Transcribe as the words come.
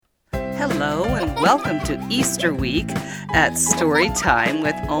Hello and welcome to Easter week at Storytime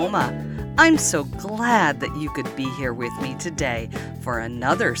with Oma. I'm so glad that you could be here with me today for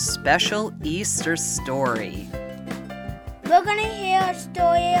another special Easter story. We're going to hear a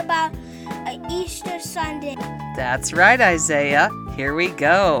story about Easter Sunday. That's right, Isaiah. Here we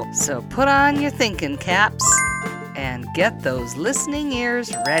go. So put on your thinking caps and get those listening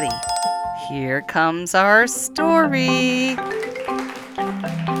ears ready. Here comes our story.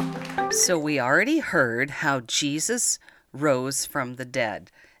 So we already heard how Jesus rose from the dead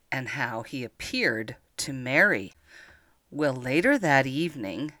and how he appeared to Mary. Well, later that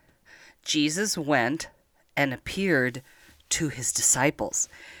evening, Jesus went and appeared to his disciples.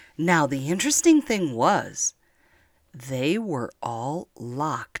 Now, the interesting thing was, they were all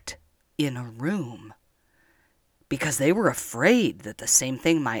locked in a room because they were afraid that the same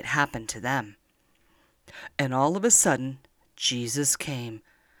thing might happen to them. And all of a sudden, Jesus came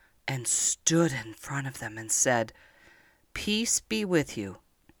and stood in front of them and said, "Peace be with you."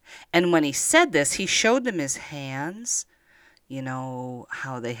 And when he said this, he showed them his hands. You know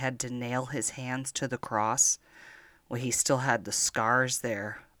how they had to nail his hands to the cross? Well, he still had the scars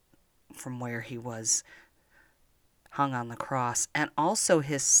there from where he was hung on the cross. And also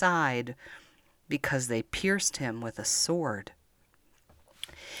his side, because they pierced him with a sword.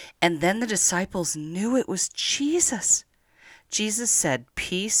 And then the disciples knew it was Jesus. Jesus said,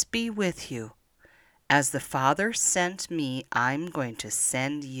 "Peace be with you. As the Father sent me, I'm going to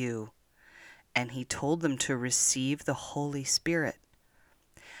send you." And he told them to receive the Holy Spirit.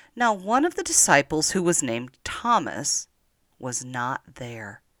 Now, one of the disciples, who was named Thomas, was not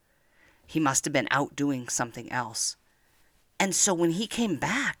there. He must have been out doing something else. And so when he came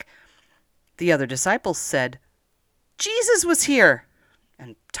back, the other disciples said, "Jesus was here."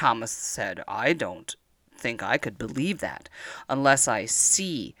 And Thomas said, "I don't think I could believe that unless I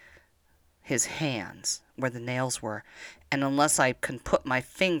see his hands where the nails were, and unless I can put my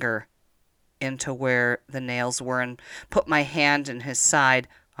finger into where the nails were and put my hand in his side,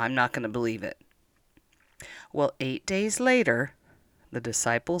 I'm not going to believe it." Well, 8 days later, the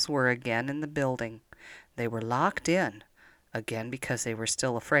disciples were again in the building. They were locked in again because they were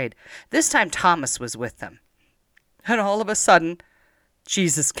still afraid. This time Thomas was with them. And all of a sudden,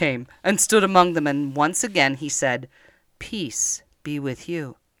 Jesus came and stood among them, and once again he said, "Peace be with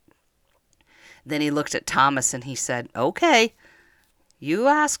you." Then he looked at Thomas and he said, "Okay, you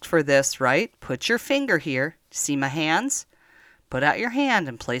asked for this, right? Put your finger here. See my hands? Put out your hand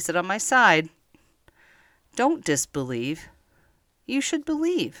and place it on my side. Don't disbelieve. You should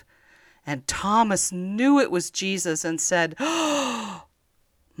believe." And Thomas knew it was Jesus and said, "Oh,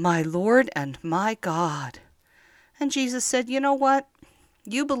 my Lord and my God." And Jesus said, "You know what?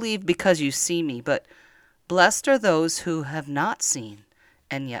 You believe because you see me, but blessed are those who have not seen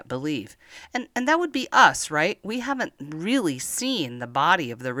and yet believe." And that would be us, right? We haven't really seen the body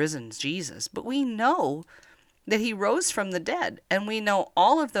of the risen Jesus, but we know that he rose from the dead. And we know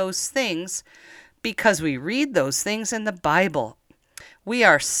all of those things because we read those things in the Bible. We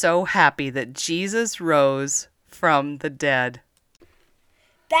are so happy that Jesus rose from the dead.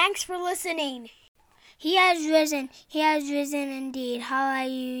 Thanks for listening. He has risen. He has risen indeed.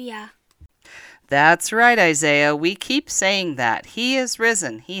 Hallelujah. That's right, Isaiah. We keep saying that. He is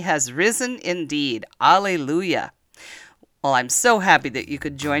risen. He has risen indeed. Alleluia. Well, I'm so happy that you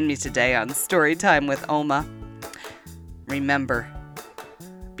could join me today on Storytime with Oma. Remember,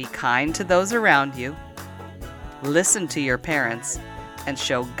 be kind to those around you, listen to your parents, and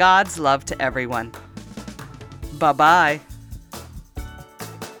show God's love to everyone. Bye-bye.